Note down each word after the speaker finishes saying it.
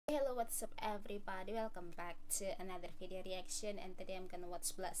Hello, what's up everybody, welcome back to another video reaction, and today I'm gonna watch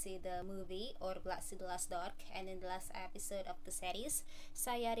Blood Sea the movie, or Blood Sea the Last Dark. And in the last episode of the series,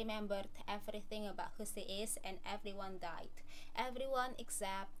 Saya remembered everything about who she is, and everyone died. Everyone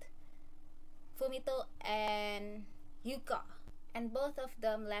except Fumito and Yuka. And both of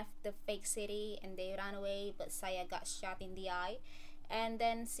them left the fake city and they ran away, but Saya got shot in the eye. And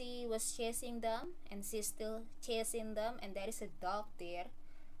then she was chasing them, and she's still chasing them, and there is a dog there.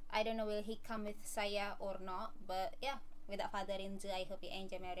 I don't know will he come with Saya or not, but yeah, without further ado, I hope you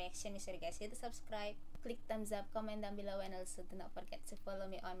enjoy my reaction. Make sure you guys hit the subscribe, click thumbs up, comment down below, and also do not forget to follow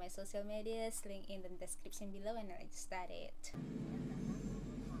me on my social medias, link in the description below, and let's start it.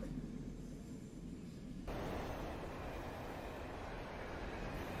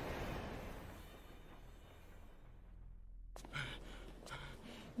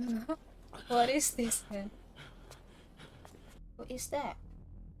 What is this, man? Who is that?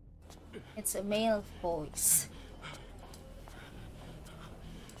 It's a male voice.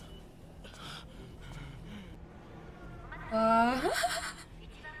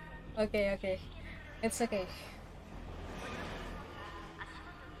 Okay. It's okay.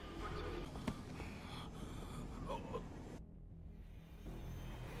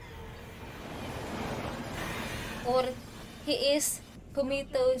 Or he is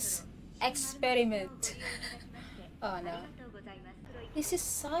Fumito's experiment. Oh no. This is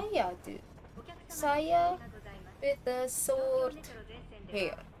Saya, dude. Saya with the short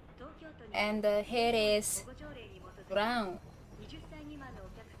hair. And the hair is brown.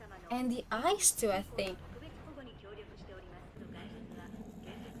 And the eyes too, I think.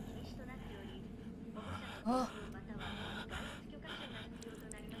 Oh.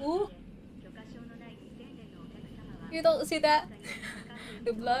 Ooh. You don't see that?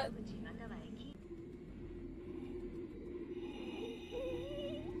 The blood.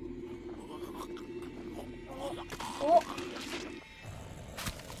 Oh.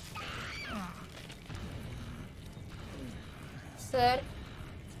 Sir,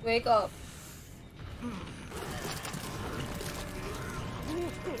 wake up.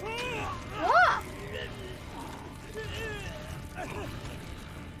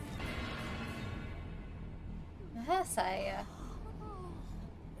 What? Saya.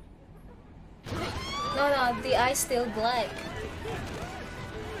 No, the eye's still black.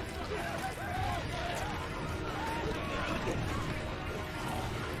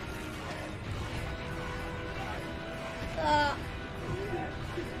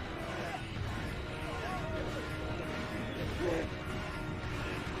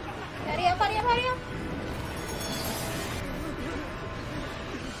 Hurry up.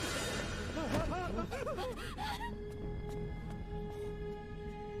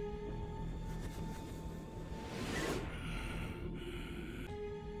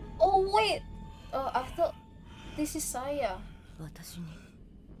 Oh wait! I thought this is Saya.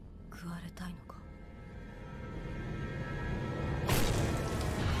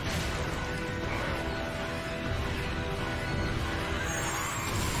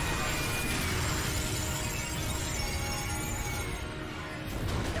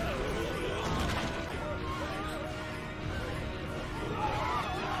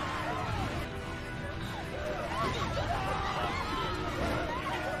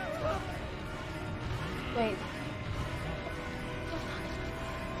 Wait.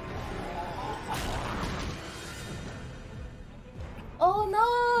 Oh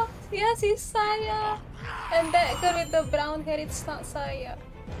no! Yes, it's Saya! And that girl with the brown hair, it's not Saya.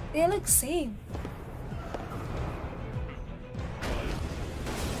 They look same.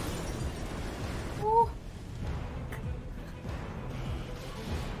 Oh.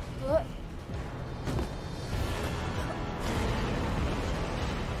 What?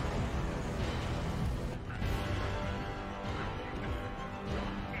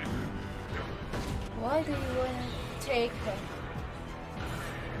 Why do you want to take her?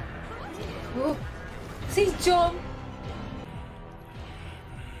 Oh, see John.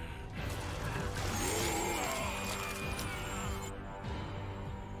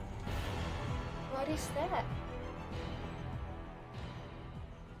 What is that?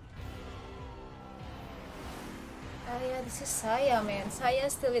 Oh yeah, this is Saya, man. Saya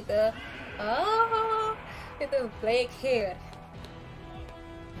still with the with the black hair.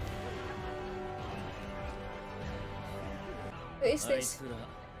 Who is this?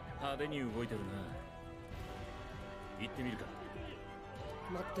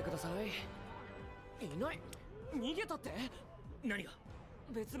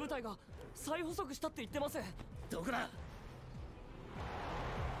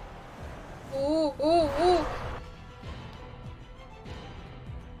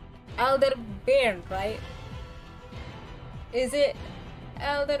 Elder Bear, right? Is it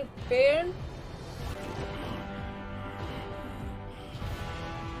Elder Bear?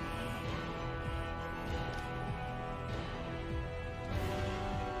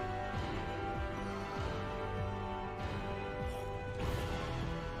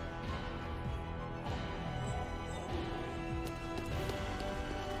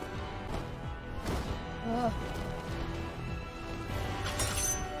 Oh.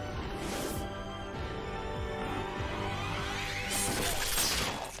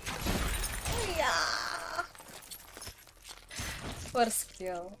 Yeah. What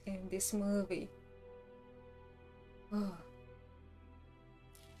skill in this movie? Oh.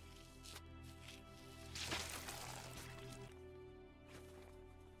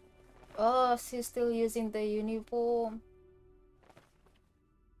 Oh, she's still using the uniform.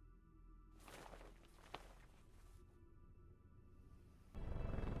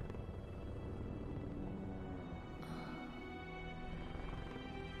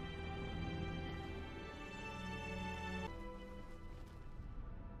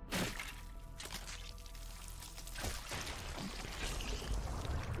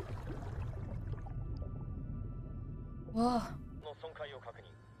 Wow. の損壊を確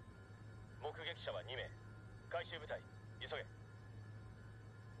認。目撃者は2名。回収部隊、急げ。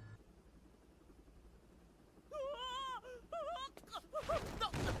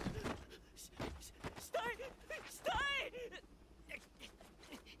したい。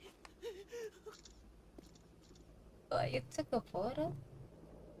Oh, you took a photo?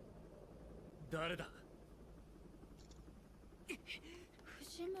 誰だ。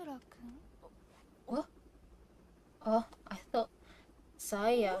藤村君。What? Oh, I thought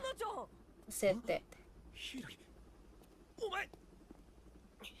Saya said that. お前。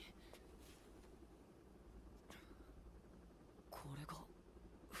これが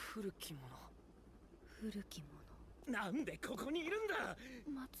古きもの。古きもの。なんでここにいるんだ。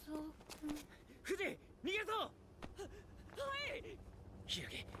松尾君。藤、逃げるぞ。はい。ひら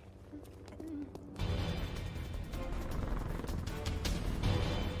げ。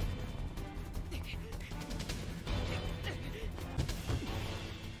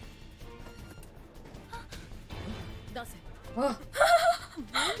出せ。Oh.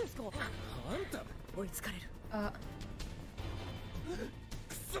 何ですか。あんた。追いつかれる。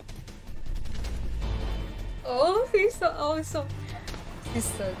Oh, she's so awesome. She's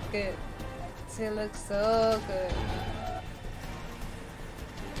so good. She looks so good.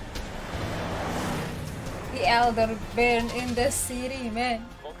 The elder bear in the city, man.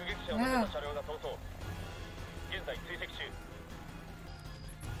 目撃者を乗せた車両が逃走。現在追跡中。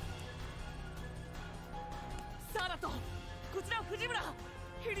サラとこちら藤村。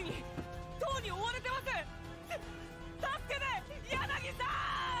ヘリに塔に追われてます。助けて、柳さ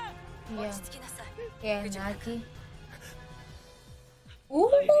ん。 Yeah. 落ち着きなさい。 Yeah, Nagi. Ooh,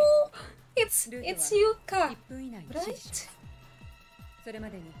 it's Yuka, 1分以内に指 right? 示します。それま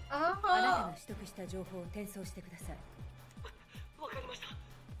でにあなたが Ah, 取得した情報を転送してください。わかりました。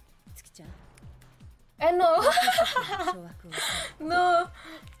月ちゃん、 I know. 掌握を押さえ No,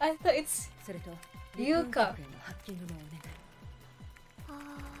 I thought it's それと Yuka 陸軍局へのハッキングもお願い。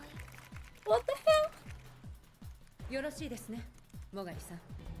 what the hell? よろしいですね、モガリさん。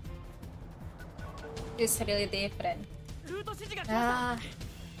 It's really different. ルート指示が来ま Ah, し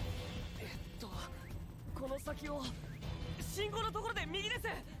た。この先を信号のところで右です。こ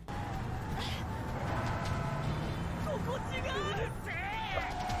こ違う。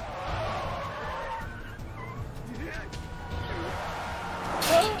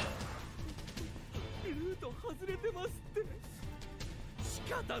ルート外れてますって。仕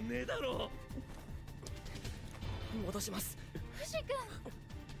方ねえだろ。戻します。藤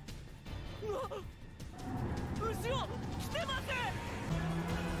君。うわ、後ろ来てます。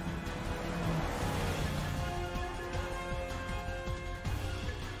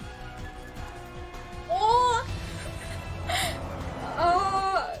oh,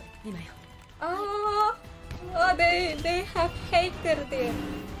 oh, 今よ。 oh, oh, they have hated him.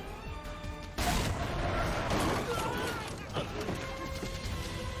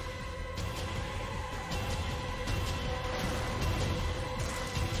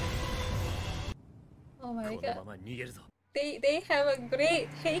 Oh my この god. まま逃げるぞ。 They have a great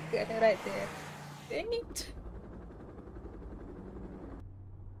haircut right there. They need to.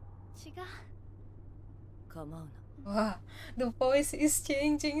 違う。構うな。 Wow, the voice is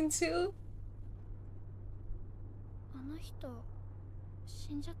changing too. あの人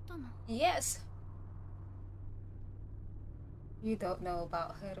死んじゃったの。 Yes. You don't know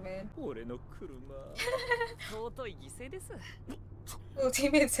about her, man. 俺の車。尊い犠牲です。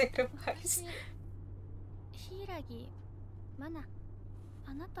ultimate sacrifice. 柊、マナ、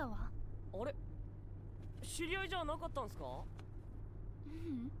あなたは？あれ、知り合いじゃなかったんすか？う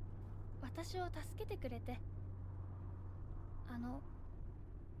ん、私を助けてくれて。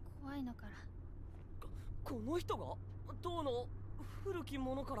怖いのから。この人が銅の古き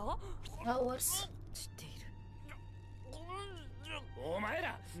ものから？ That was 知っている。お前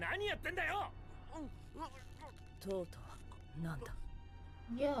ら何やってんだよ。とうとうなんだ。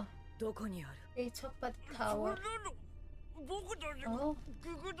 yeah. どこにある？ They talk about the tower. 僕たち Oh,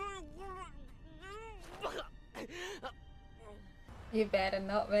 劇場バカ。 you better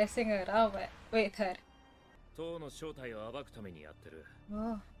not messing around with her. 塔の正体を暴くためにやってる。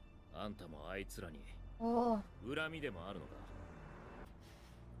 Oh, あんたもあいつらに oh. 恨みでもあるのか。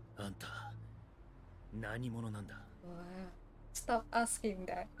あんた何者なんだ。 Wow. Stop asking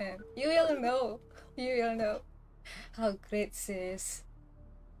that, man. You will know. You will know how great she is.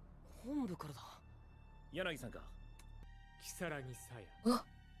 本部からだ。柳さんか。如月さおや、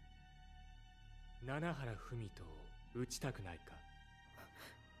七原文人を撃ちたくないか。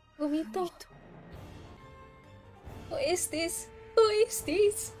 Fumito. Who is this? Who is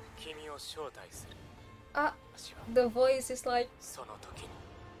this? 君を招待する。 Ah, 私は the voice is like, その時に。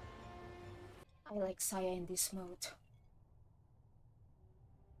 I like Saya in this mode.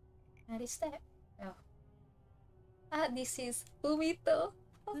 What is that? Oh. Ah, this is Fumito.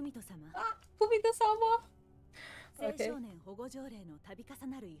 文人様、 Ah, Fumito-sama. 青 Okay. 少年保護条例の度重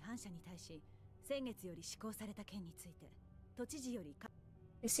なる違反者に対し、先月より施行された件について、都知事より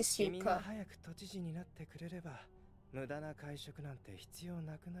This is 君が Yuka. 早く都知事になってくれれば無駄な会食なんて必要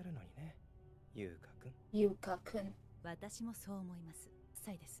なくなるのにね。優香くん。 Yuka-kun. 私もそう思います。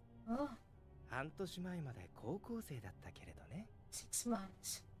サイです。 Oh, 半年前まで高校生だったけれどね。 6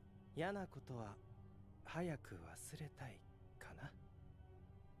 months. 嫌なことは早く忘れたいかな。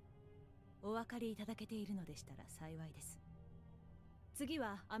お分かりいただけているのでしたら幸いです。次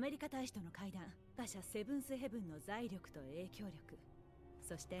はアメリカ大使との会談、他社セブンスヘブンの財力と影響力、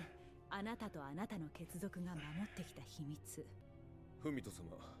そしてあなたとあなたの血族が守ってきた秘密。フミト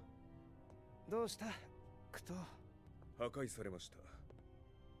様、どうしたクト。破壊されました。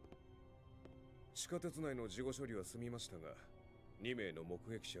地下鉄内の事後処理は済みましたが、2名の目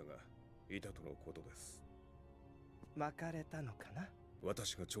撃者がいたとのことです。巻かれたのかな。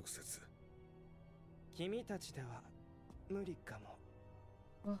私が直接。君たちでは無理かも。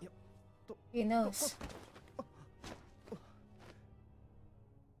 Oh. よっと。 He knows.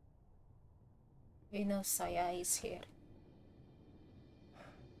 He knows Saya is here.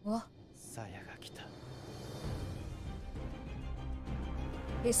 What? さやが来た。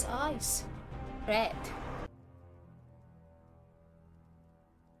 His eyes. Red.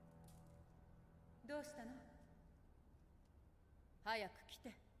 どうしたの？早く来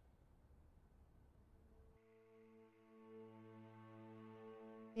て。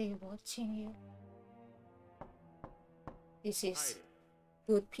 They watching you. This is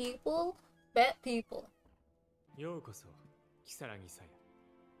good people, bad people. ようこそ、如月さや。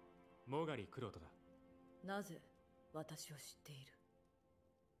モガリクロトだ。なぜ私を知ってい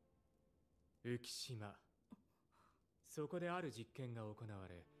る？浮島。そこである実験が行わ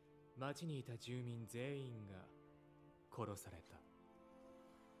れ、町にいた住民全員が殺された。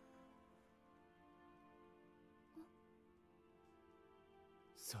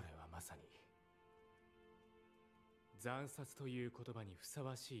それはまさに惨殺という言葉にふさ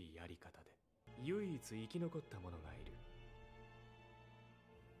わしいやり方で、唯一生き残った者がいる。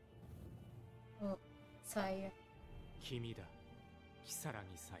 Oh, Saya. 君だ、如月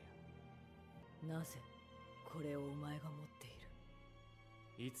さや。なぜこれをお前が持ってい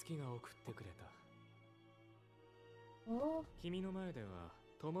る？いつきが送ってくれた。 Oh, 君の前では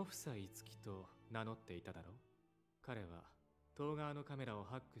友房いつきと名乗っていただろう。彼は東側のカメラを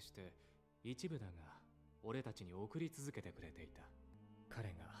ハックして一部だが俺たちに送り続けてくれていた。彼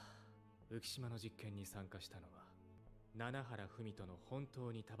が浮島の実験に参加したのは七原文人の本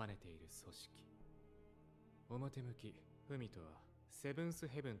当に束ねている組織。表向き文人はセブンス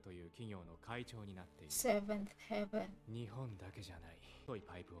ヘブンという企業の会長になっている。 seventh heaven. 日本だけじゃない太い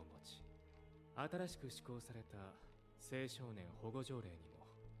パイプを持ち、新しく施行された青少年保護条例にも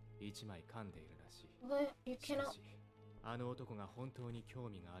一枚噛んでいるらしい。 What? You し cannot かしあの男が本当に興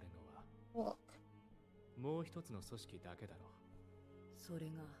味があるのは walk. もう一つの組織だけだろそれ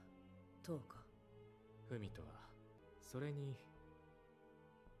がどうか。う。文とはそれに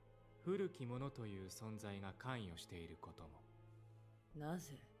古きものという存在が関与していることも。な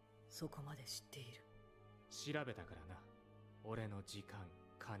ぜそこまで知っている？調べたからな。俺の時間、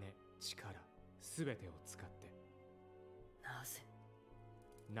金、力、すべてを使って。なぜ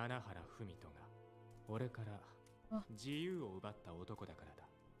七原文人が俺から自由を奪った男だからだ。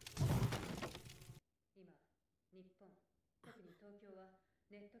今、日本、特に東京は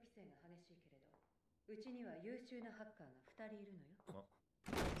ネット規制が激しいけれど、うちには優秀なハッカーが2人いるのよ。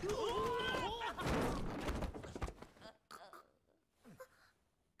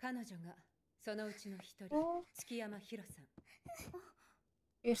彼女がそのうちの一人、月山博さん。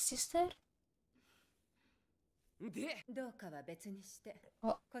Your sister? で、どうかは別にして、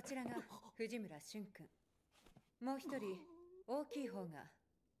こちらが藤村俊君。もう一人、大きい方が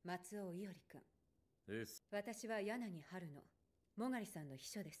松尾伊織君。私は柳春のもがりさんの秘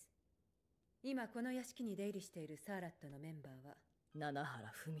書です。今この屋敷に出入りしているサーラットのメンバーは、七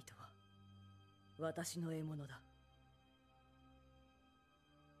原文人は私の獲物だ。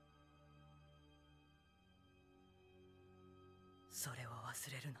それを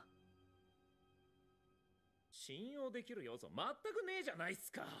忘れるな。信用できる要素全くねえじゃないっ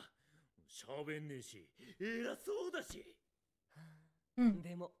すか。喋んねえし、偉そうだし。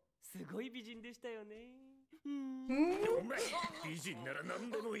でもすごい美人でしたよね。お前、美人なら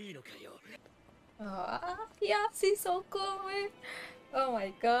何でもいいのかよ。Yeah, she's so cool, man. Oh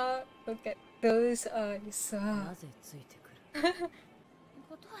my god, look at those eyes. なぜついてくる？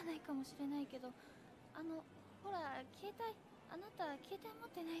ことはないかもしれないけど、ほら、携帯、あなた携帯持っ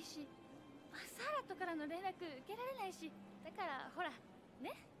てないし、サーラットからの連絡受けられないし、だからほら、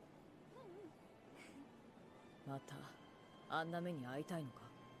ね。またあんな目に遭いたいのか？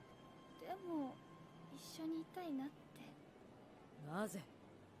でも一緒にいたいなって。なぜ？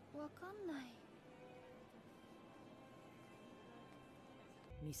わかんない。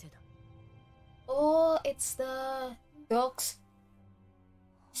店だ。Oh, it's the dog's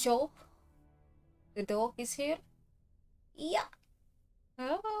shop. The dog is here. Yeah.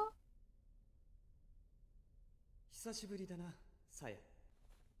 Oh. 久しぶりだな、サヤ。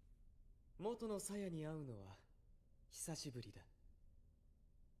元のサヤに会うのは久しぶりだ。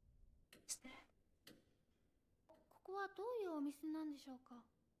ここはどういうお店なんでしょうか？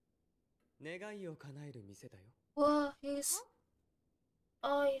願いを叶える店だよ。Wow, his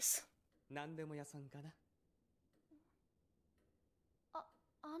eyes. 何でも屋さんかな。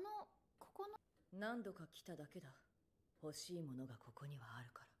ここの。何度か来ただけだ。欲しいものがここにはある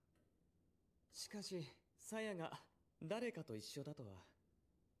から。しかし、サヤが誰かと一緒だとは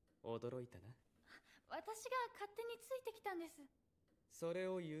驚いたな。私が勝手についてきたんです。それ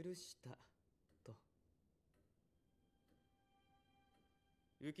を許したと。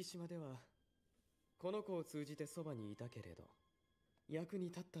浮島ではこの子を通じてそばにいたけれど、役に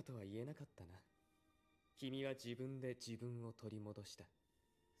立ったとは言えなかったな。君は自分で自分を取り戻した。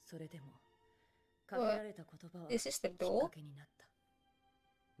それでもかけられた言葉はきっ This is the か dog? けになった。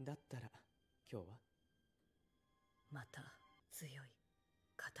だったら今日はまた強い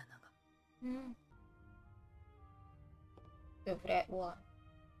刀が。The red one.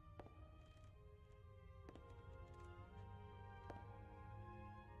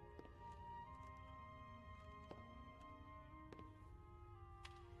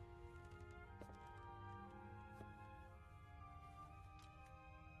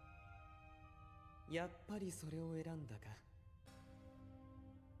 やっぱりそれを選んだか。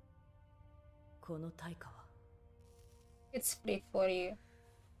この対価は It's free for you.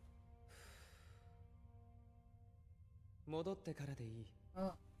 戻ってからでいい。Oh.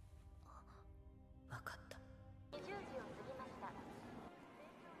 わかった。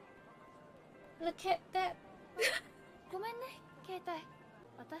Look at that. ごめんね、携帯。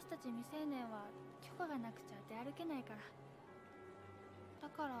私たち未成年は許可がなくちゃ出歩けないから。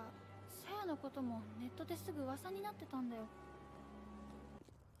だからさやのこともネットですぐ噂になってたんだよ。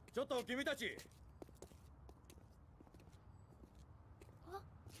ちょっと君たち。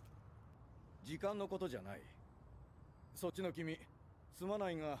時間のことじゃない。そっちの君、すま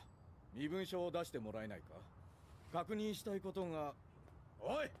ないが身分証を出してもらえないか。確認したいことが。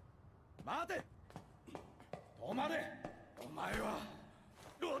おい待て、止まれ。お前は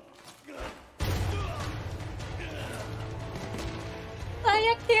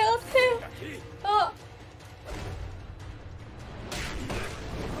I killed him. Oh.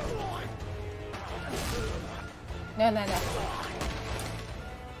 No.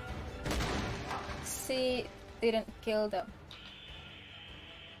 She didn't kill them.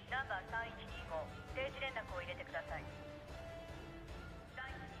 ナンバー3125、定時連絡を入れてください。3125、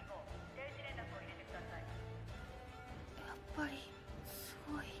定時連絡を入れてください。やっぱりす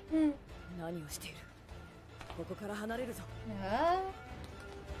ごい。何をしている？ここから離れるぞ。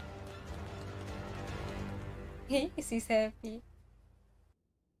He's happy.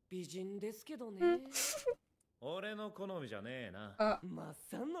 美人ですけどね。俺の好みじゃねえな。マッ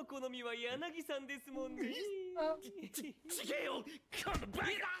サンの好みは柳さんですもんね。ちげえよ、このバカ。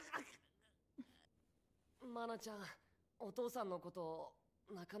マナちゃん、お父さんのこと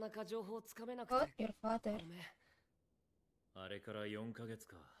なかなか情報つかめなくて。Your father. ごめん。あれから4ヶ月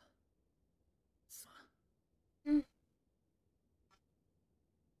か。すまん。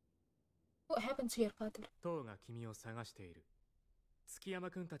What happened to your father? トウが君を探している。月山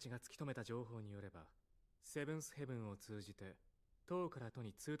君たちが突き止めた情報によれば、セブンスヘブンを通じてトウから都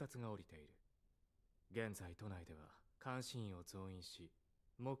に通達が降りている。現在都内では監視員を増員し、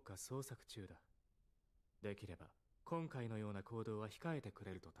目下捜索中だ。できれば今回のような行動は控えてく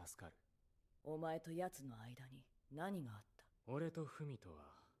れると助かる。お前と奴の間に何があった？俺とフミトは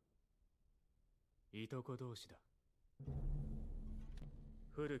いとこ同士だ。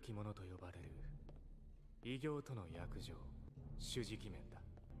古き者と呼ばれる異形との約定、主直面だ。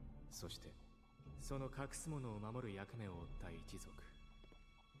そしてその隠すものを守る役目を負った一族。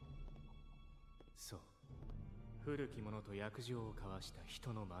そう、古き者と約定を交わした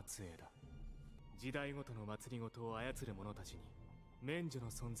人の末裔だ。時代ごとの祭りごとを操る者たちに免除の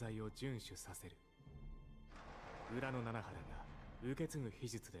存在を遵守させる。裏の七原が受け継ぐ秘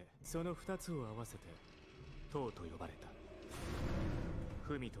術でその二つを合わせてトウと呼ばれた。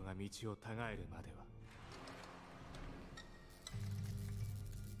フミトが道をたがえるまでは。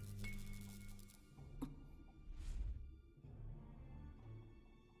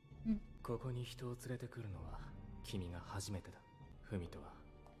ここに人を連れてくるのは君が初めてだ。フミトは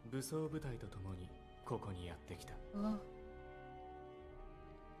武装部隊と共にここにやってきた。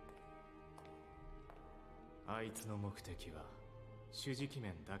あいつの目的は主直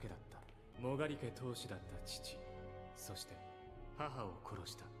面だけだった。モガリ家当主だった父、そして母を殺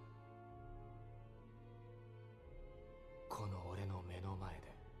した。この俺の目の前で。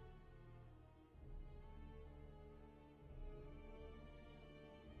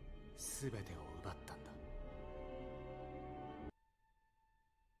全てを奪ったんだ。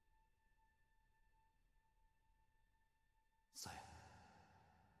さや。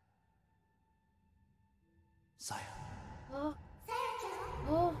さや。あ、さやち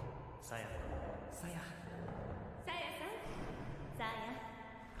ゃん。お。さや。さや。さやさん。さや。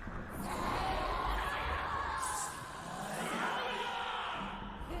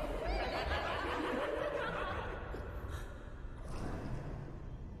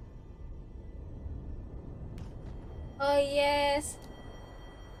Oh yes.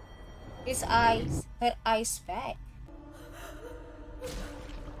 His eyes, her eyes back.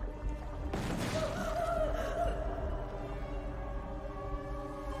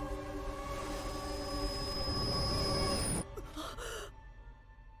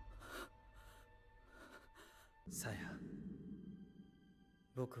 Saya、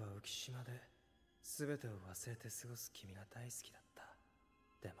僕は浮島で全てを忘れて過ごす君が大好きだった。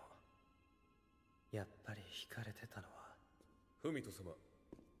でもやっぱり惹かれてたのは。フミト様、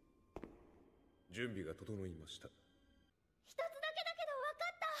準備が整いました。一つだけだけど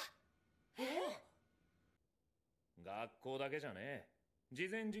分かった。学校だけじゃねえ。事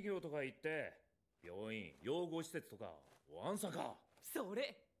前授業とか行って病院、養護施設とかワンサか。そ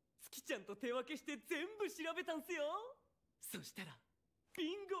れ月ちゃんと手分けして全部調べたんすよ。そしたら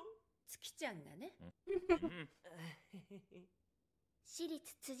ビンゴ。月ちゃんがね。私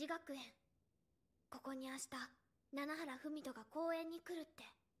立辻学園、ここに明日七原文人が公園に来るって。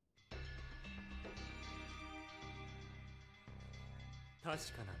確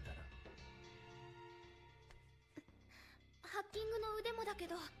かなんだな。ハッキングの腕もだけ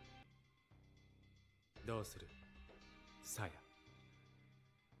ど。どうするさや。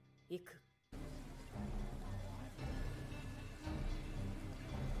行く。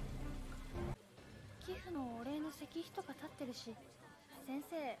寄付のお礼の石碑とか立ってるし、先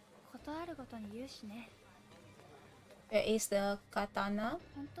生ことあるごとに言うしね。There is the katana.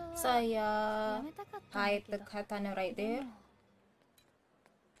 Saya hide the katana right there.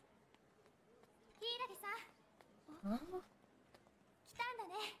 ヒイラリさん。来たんだ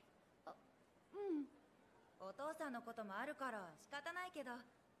ね。お父さんのこともあるから仕方ないけど、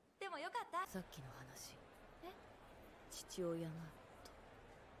でもよかった。さっきの話。父親がと。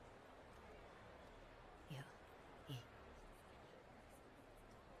いや、いい。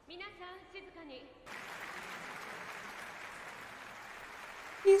皆さん静かに。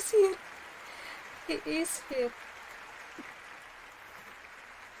He's here. He is here.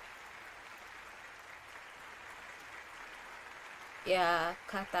 Yeah,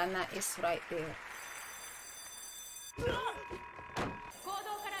 katana is right there.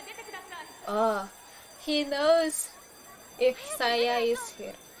 Oh, he knows if Saya is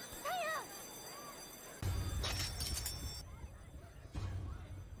here.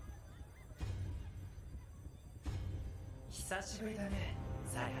 久しぶりだね、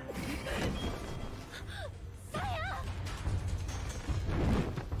サヤ。サヤ！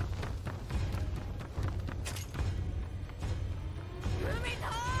フミ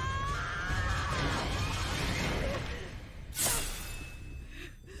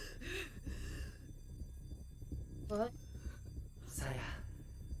ト！サヤ、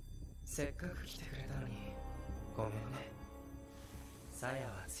せっかく来てくれたのにごめんね。サヤ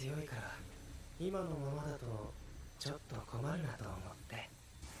は強いから今のままだとちょっと困るなと思って。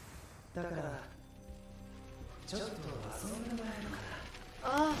だからちょっと遊んでもらえるか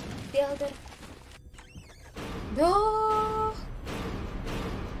な。ああ、the elder. No!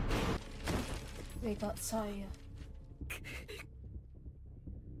 We got Sonia.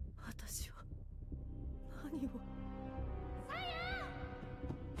 私は何を。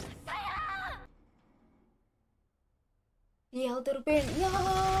The elder Ben, yeah!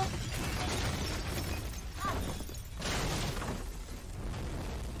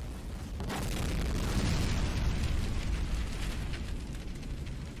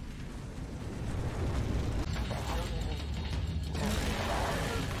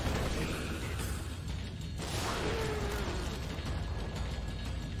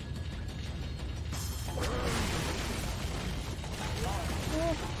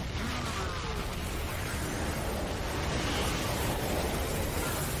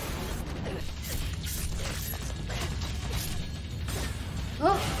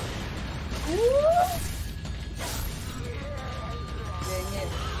 Oh! Dang it.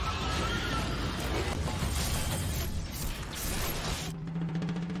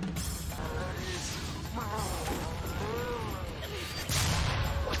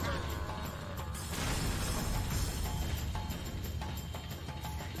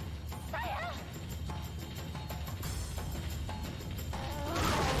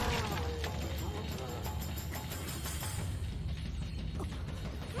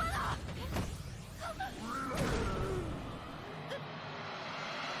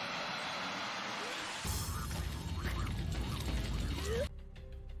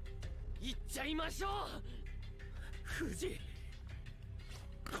行っちゃいましょう。富士、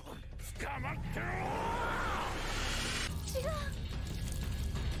捕まってろ。違う。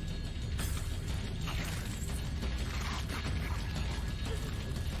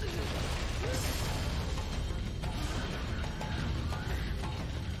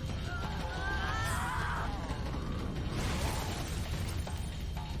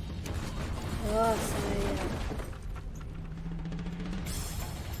Oh, Sonia.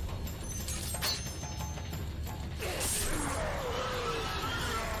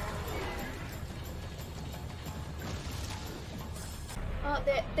 Oh,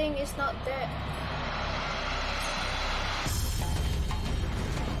 that thing is not dead.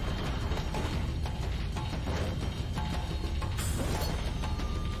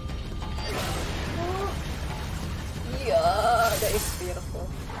 Oh. Yeah, that is beautiful.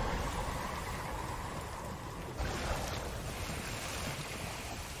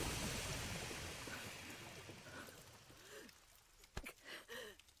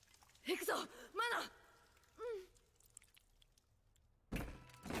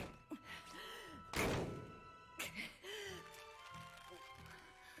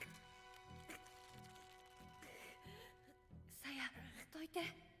 Wait.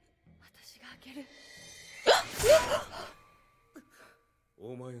 私が開ける。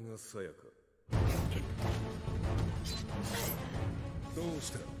お前がさやか。どう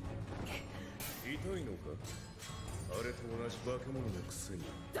した？痛いのか？あれと同じ化け物のくせに。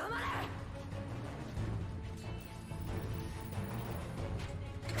黙れ！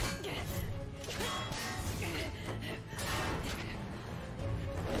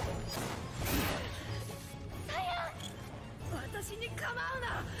私に構う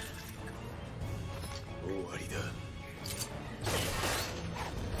な。終わりだ。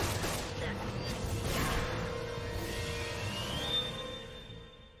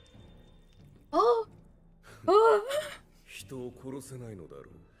人を殺せないのだろう。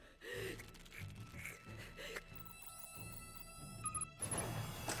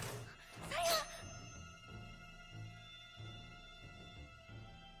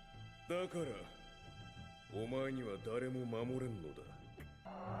だからお前には誰も守れんのだ。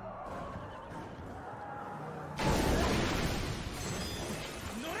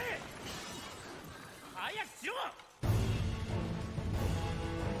乗れ！早くしろ！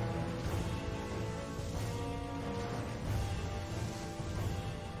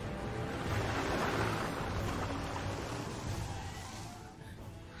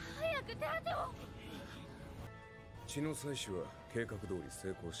早く手当てを！血の採取は計画通り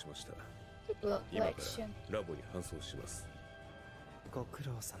成功しました。今からラボに搬送します。ご苦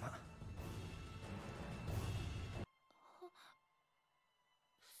労様。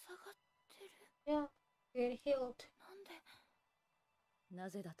塞がってる。Yeah, get healed. なんで？な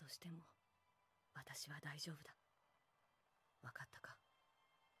ぜだとしても私は大丈夫だ。わかったか？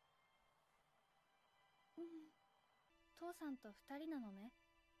うん。父さんと2人なのね。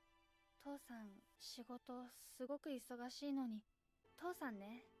父さん仕事すごく忙しいのに、父さん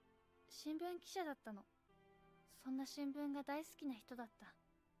ね、新聞記者だったの。そんな新聞が大好きな人だった。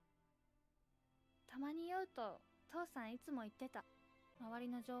たまに酔うと父さんいつも言ってた。周り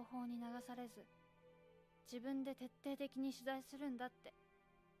の情報に流されず自分で徹底的に取材するんだって。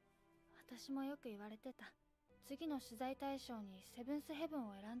私もよく言われてた。次の取材対象にセブンスヘブン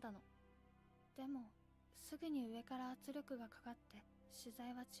を選んだの。でもすぐに上から圧力がかかって取材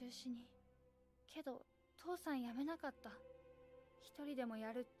は中止に。けど父さん辞めなかった。一人でも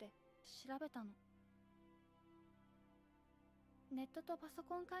やるって調べたの。ネットとパソ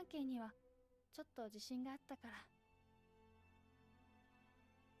コン関係にはちょっと自信があったから。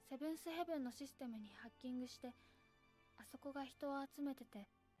セブンスヘブンのシステムにハッキングしてあそこが人を集めてて、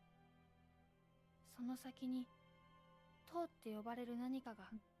その先に塔って呼ばれる何かが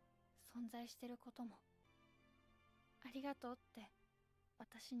存在してることも。ありがとうって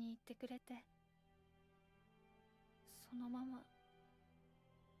私に言ってくれて、そのまま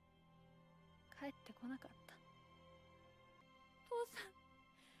帰ってこなかった。父さん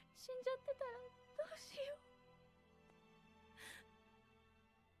死んじゃってたらどうしよう。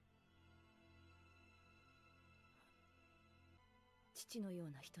父のよう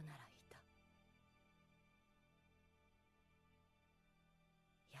な人ならいた。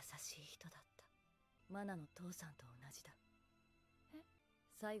優しい人だった。マナの父さんと同じだ。え？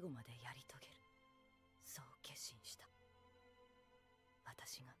最後までやり遂げる、そう決心した。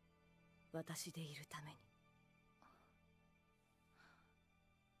私が私でいるために。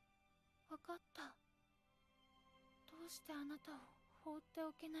わかった。どうしてあなたを放って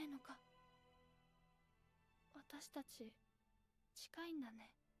おけないのか。私たち近いんだ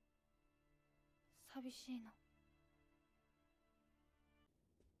ね。寂しいの。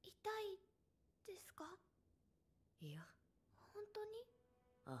痛いですか？いや。本当に？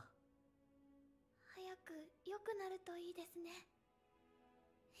ああ。早く良くなるといいですね。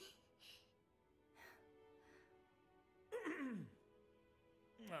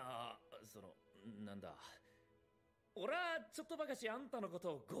ああ、なんだ。俺はちょっとばかしあんたのこと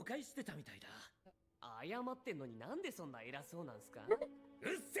を誤解してたみたいだ。謝ってんのになんでそんな偉そうなんすか？うっ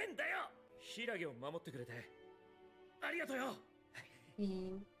せんだよ。柊を守ってくれてありがとうよ。無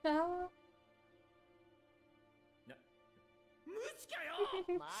知かよ。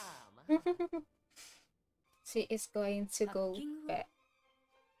まあまあ。She is going to go back.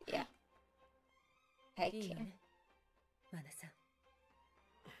 Yeah. いいよね、マナさん。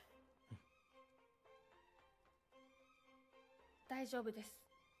大丈夫です。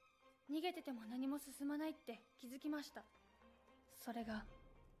逃げてても何も進まないって気づきました。それが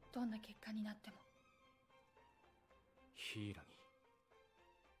どんな結果になっても。柊、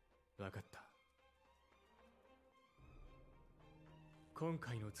分かった。今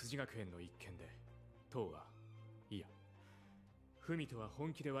回の辻学園の一件で塔は、いやfumitoは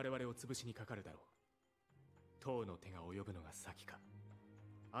本気で我々を潰しにかかるだろう。塔の手が及ぶのが先か、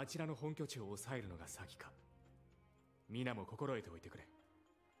あちらの本拠地を抑えるのが先か、皆も心得ておいてくれ。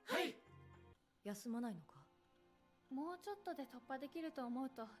はい。休まないのか？もうちょっとで突破できると思う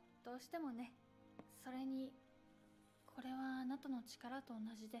とどうしてもね。それにこれはあなたの力と同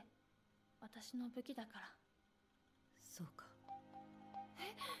じで私の武器だから。そうか。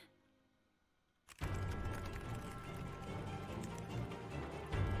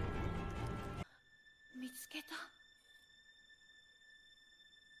見つけた。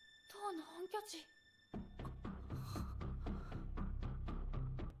塔の本拠地。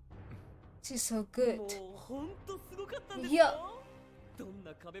She's so good. もうほんとすごかったんですいやよ。どん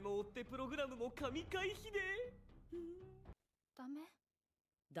な壁も追ってプログラムも神回避で。ダメ？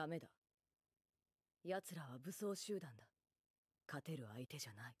ダメだ。奴らは武装集団だ。勝てる相手じ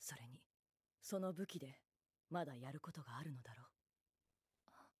ゃない。それにその武器でまだやることがあるのだろう。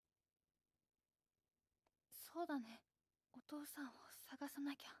そうだね。お父さんを探さ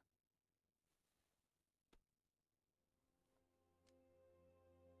なきゃ。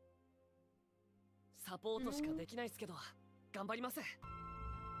サポートしかできないっすけど、頑張ります。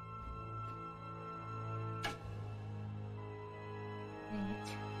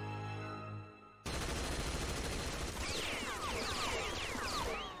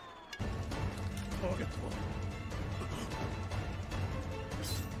ターゲットは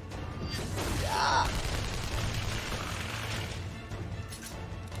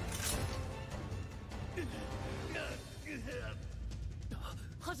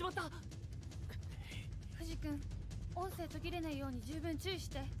音声途切れないように十分注意し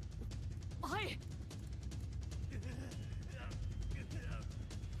て。はい。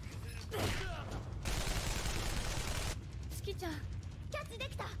月ちゃん、キャッチで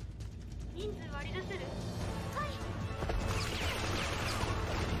きた。人数割り出せる？はい。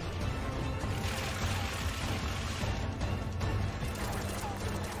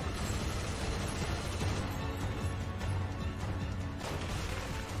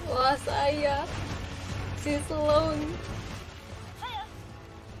Wah, saya. She's alone. さや、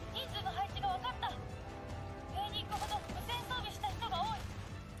人数の配置が分かった。上に行くほど無線装備した人が多い。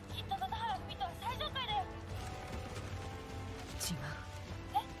きっと七原文人は最上階だよ。違う。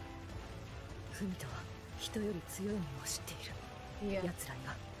え？文人は人より強いものを知っている。奴らに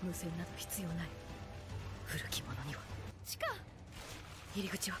は無線など必要ない。古き者には。地下。入り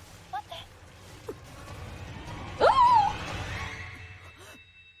口は？待って。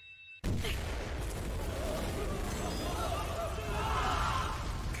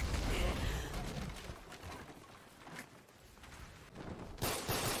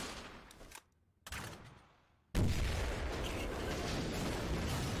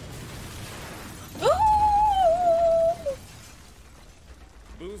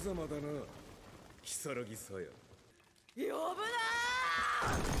無様だな、如月さや。呼ぶな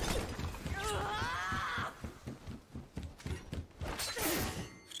ー。地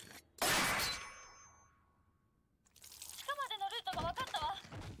下までのルートが分かったわ。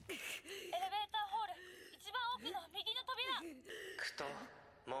エレベーターホール一番奥の右の扉。クト、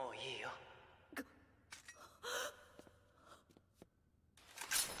もういいよ。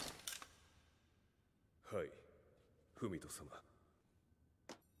はい、文人様。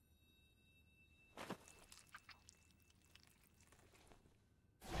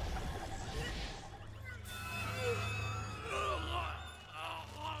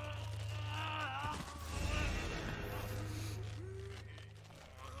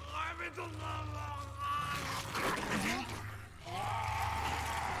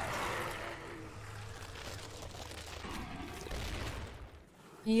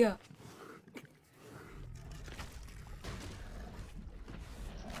Iya.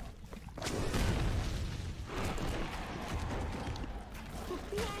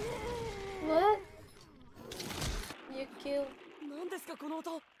 What? You killed. 何ですかこの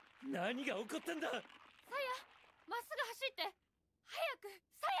音。何が起こったんだ。さや、まっすぐ走って。早く、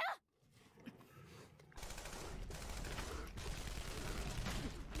さ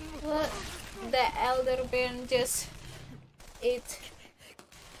や。What? The elder bear just ate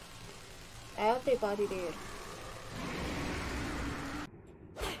everybody there.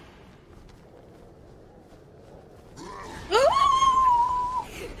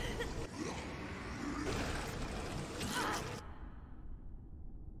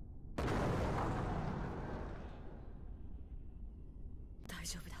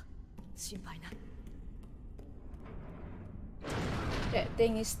 That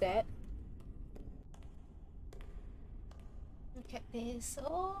thing is dead. Look at this.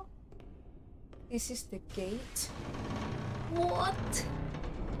 Oh, this is the gate. What?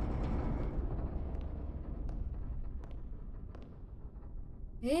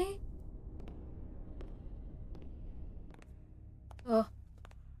 Eh? Oh.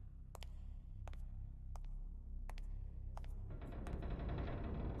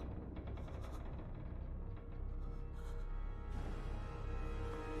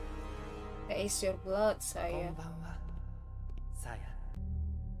 That is your blood, Saya. こんばんは、さや。や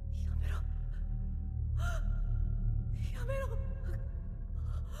めろ。やめろ。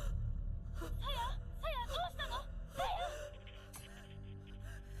さや、さや、どうしたの？さや。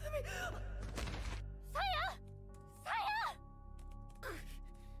さや、さや。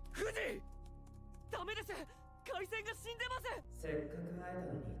富士。ダメです。回線が死んでます。せっかく会え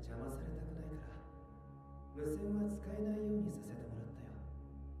たのに邪魔されたくないから、無線は使えないようにさせてもらったよ。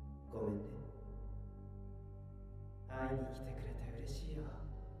ごめんね。会いに来てくれて嬉しいよ。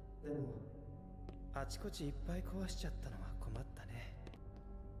でもあちこちいっぱい壊しちゃったのは困ったね。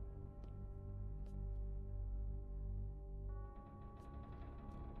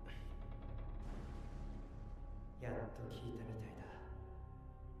やっと聞いたみたいだ。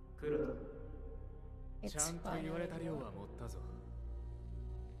黒とちゃんと言われた量は持ったぞ。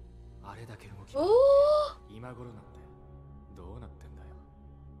あれだけ動き今頃なんてどうなってんだよ。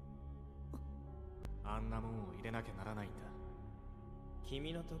あんなもんを入れなきゃならないんだ。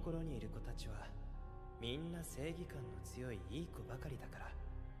君のところにいる子たちはみんな正義感の強いいい子ばかりだから、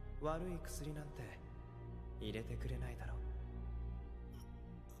悪い薬なんて入れてくれないだろ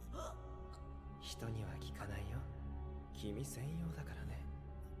う。人には効かないよ。君専用だからね、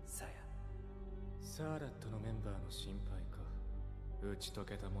さや。サーラットのメンバーの心配か。打ち解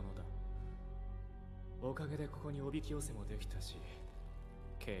けたものだ。おかげでここにおびき寄せもできたし、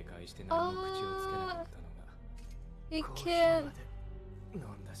警戒して何も口をつけなかったのがコーヒーまで飲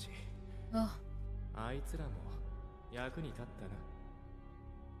んだし、あいつらも役に立ったな。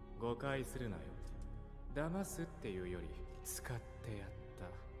誤解するなよ。騙すっていうより使ってやっ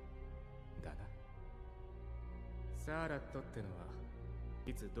ただな。サーラットってのは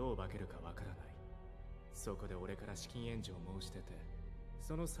いつどう化けるかわからない。そこで俺から資金援助を申してて、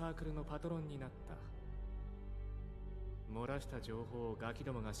そのサークルのパトロンになった。漏らした情報をガキ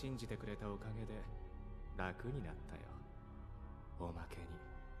どもが信じてくれたおかげで楽になったよ。おまけに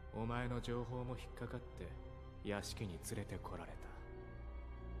お前の情報も引っかかって屋敷に連れてこられ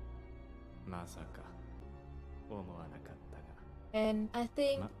た。まさか思わなかったが。 And I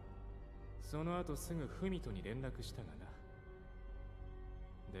think、その後すぐフミトに連絡したが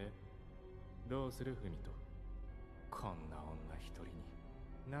な。でどうするフミト。こんな女一人に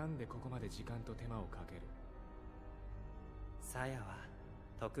なんでここまで時間と手間をかける。サヤは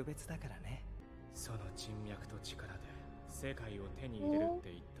特別だからね。その人脈と力で世界を手に入れるっ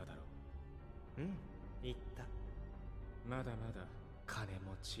て言っただろう。言った。まだまだ金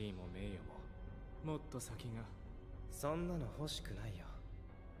も地位も名誉ももっと先が。そんなの欲しくないよ。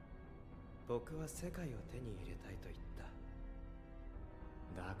僕は世界を手に入れたいと言っ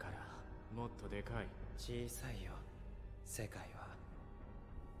た。だからもっとでかい。小さいよ。世界は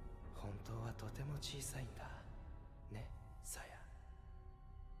本当はとても小さいんだね、サヤ。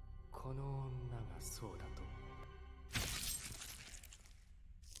この女がそうだと。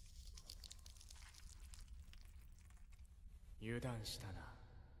油断したな、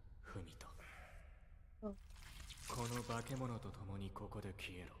フミト。この化け物と共にここで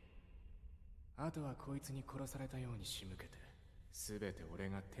消えろ。あとはこいつに殺されたように仕向けて全て俺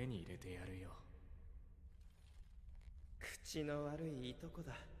が手に入れてやるよ。口の悪いいとこ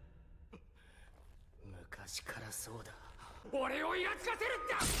だ。昔からそうだ。俺をイラつかせるん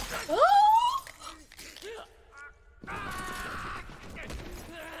だ。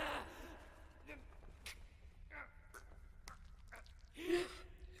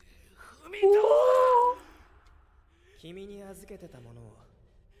フミト、君に預けてたものを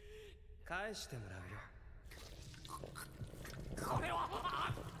返してもらうよ。これは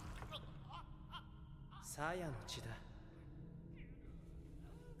サヤの血だ。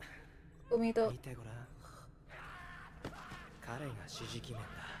見てごらん。彼が指示決め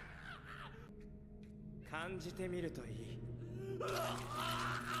た。感じてみるといい。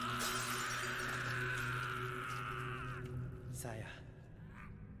さや、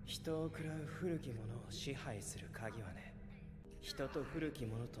人を喰らう古きものを支配する鍵はね、人と古き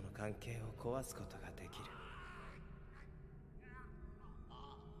ものとの関係を壊すことができる。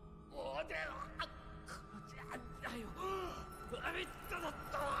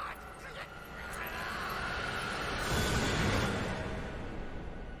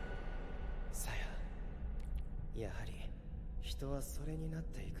さや、やはり人はそれになっ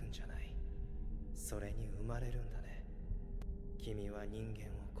ていくんじゃない。それに生まれるんだね。君は人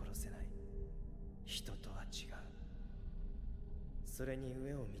間を殺せない。人とは違う。それに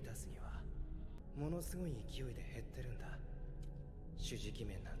上を満たすにはものすごい勢いで減ってるんだ。主食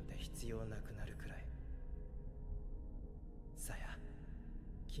面なんて必要なくなるくらい。さや、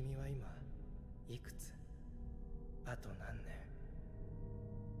君は今いくつ？あと何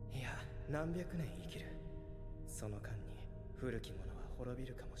年、いや何百年生きる。その間に古きものは滅び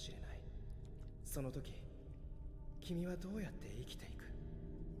るかもしれない。その時君はどうやって生きていく？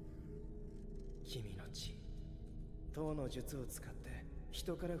君の血、塔の術を使って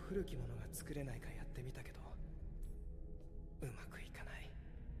人から古きものが作れないかやってみたけどうまくいかない。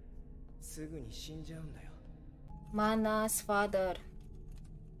すぐに死んじゃうんだよ。Mana's father。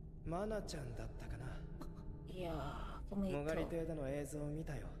マナちゃんだったかな。いやー、モガリ邸での映像を見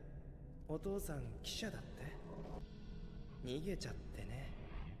たよ。お父さん記者だって。逃げちゃってね。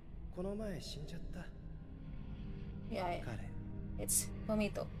この前死んじゃった。Yeah, 彼。It's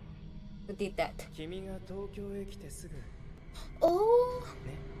fumito who did that. 君が東京へ来てすぐ。Oh.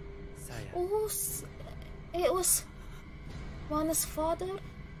 ね、さや。Oh, it was Mana's father.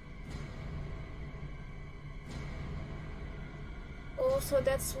 Oh, so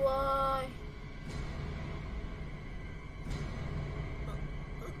that's why.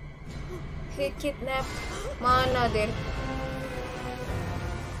 He kidnapped Mana then.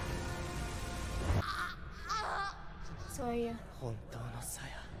 そうや。本当のさ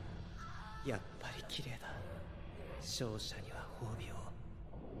や、やっぱり綺麗だ。勝者には褒美を。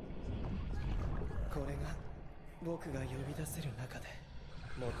これが僕が呼び出せる中で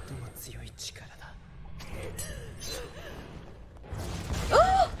最も強い力だ。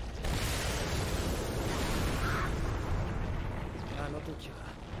あの時は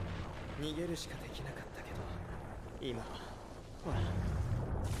逃げるしかできなかったけど、今はほら。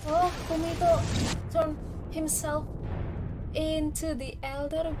Oh, Fumito turned himself into the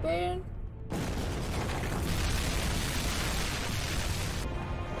elder burn.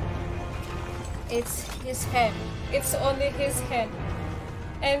 It's his hand. It's only his hand.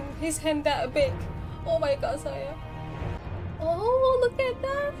 And his hand that big. Oh my god, Saya. Oh, look at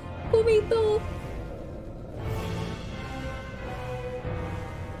that. Fumito.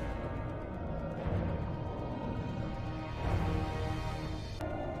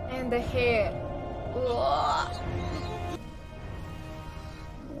 And the hair. Whoa.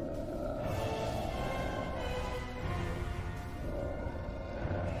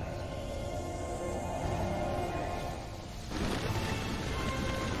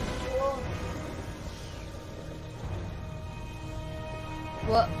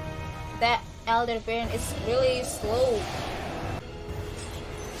 What? That elder burn is really slow.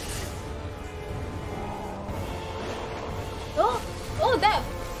 Oh, oh, that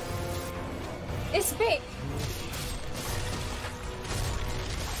is big.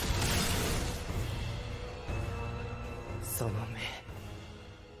 その目、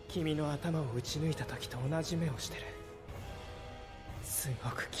君の頭を打ち抜いた時と同じ目をしてる。すご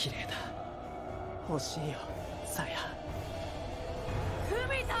く綺麗だ。欲しいよ、さや。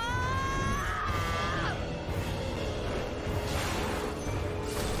fumito!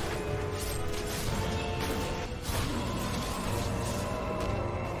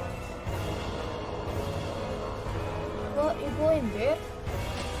 What, you go in there?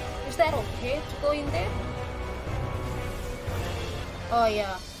 Is that okay to go in there? Oh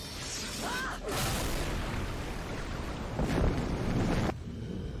yeah.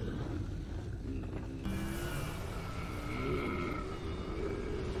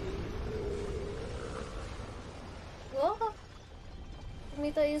 What?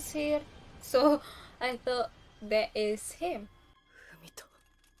 Fumito is here. So I thought that is him.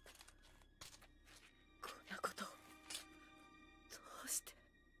 こんなことどうして。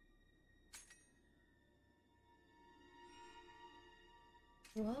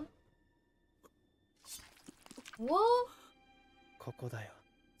What? What? ここだよ、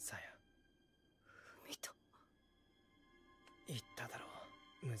さや。言っただろ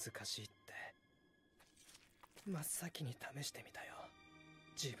う、難しいって。真っ先に試してみたよ、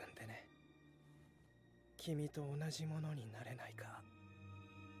自分でね。君と同じものになれないか。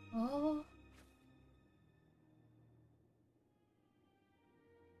Oh.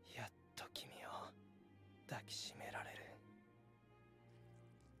 やっと君を抱きしめられる。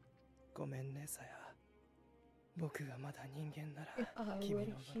ごめんね、さや。僕がまだ人間なら君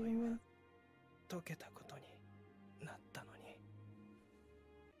の呪いは解けたことになったのに。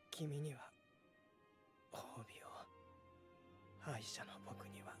君には褒美を、敗者の僕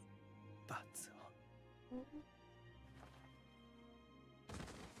には罰を。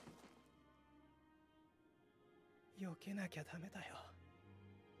避けなきゃダメだよ、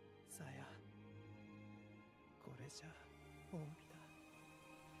さや。これじゃ褒美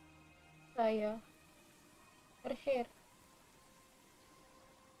だ。Saya. Her hair.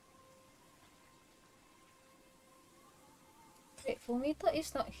 Wait, Fumito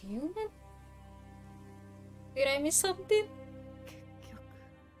is not human? Did I miss something?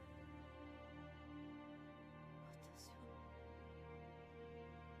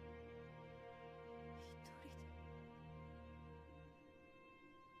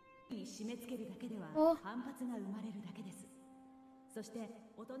 に締め付けるだけでは反発が生まれるだけです。そして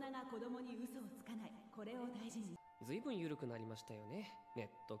大人が子供に嘘をつかない、これを大事に。ずいぶん緩くなりましたよね、ネッ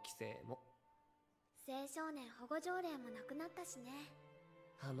ト規制も。青少年保護条例もなくなったしね。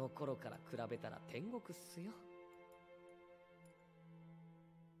あの頃から比べたら天国っすよ。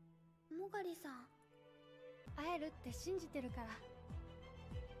もがりさん、会えるって信じてるから。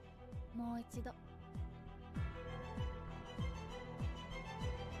もう一度。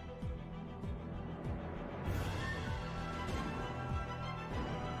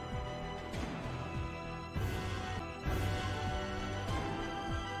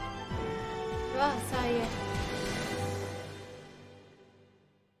Wah, saya.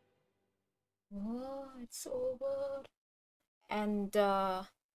 Oh, it's over. And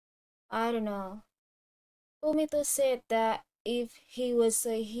I don't know. Fumito said that if he was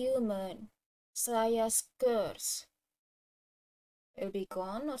a human, Saya's curse will be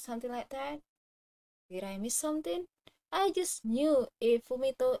gone or something like that. Did I miss something? I just knew if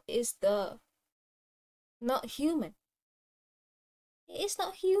Fumito is not human. He is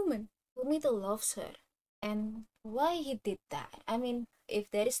not human. Fumito loves her. And why he did that? I mean, if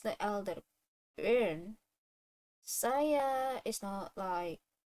there is no elder burn, Saya is not like,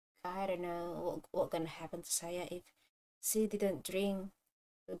 I don't know what gonna happen to Saya if she didn't drink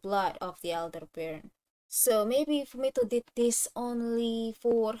the blood of the elder burn. So maybe Fumito did this only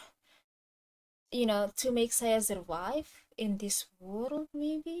for, you know, to make Saya survive in this world,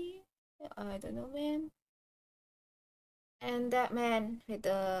 maybe? I don't know, man. And that man with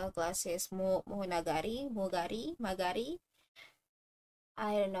the glasses, Magari,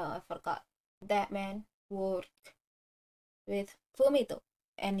 I don't know, I forgot. That man worked with Fumito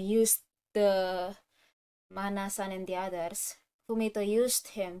and used the Mana-san and the others. Fumito used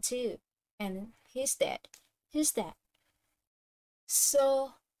him too, and he's dead. Who's that?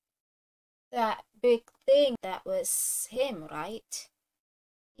 So that big thing, that was him, right?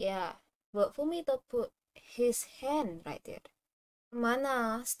 Yeah, but Fumito put his hand right there.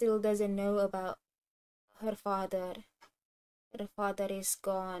 Mana still doesn't know about her father. Her father is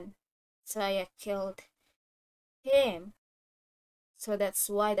gone. Saya killed him. So that's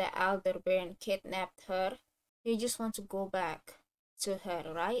why the elder baron kidnapped her. He just wants to go back to her,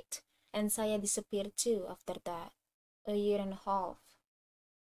 right? And Saya disappeared too after that. A year and a half.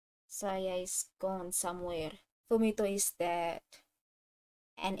 Saya is gone somewhere. Fumito is dead.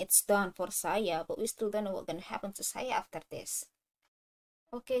 And it's done for Saya, but we still don't know what's gonna happen to Saya after this.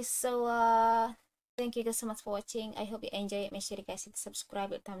 Okay, so thank you guys so much for watching. I hope you enjoyed. Make sure you guys hit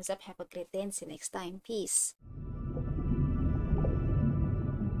subscribe, thumbs up. Have a great day and see you next time. Peace.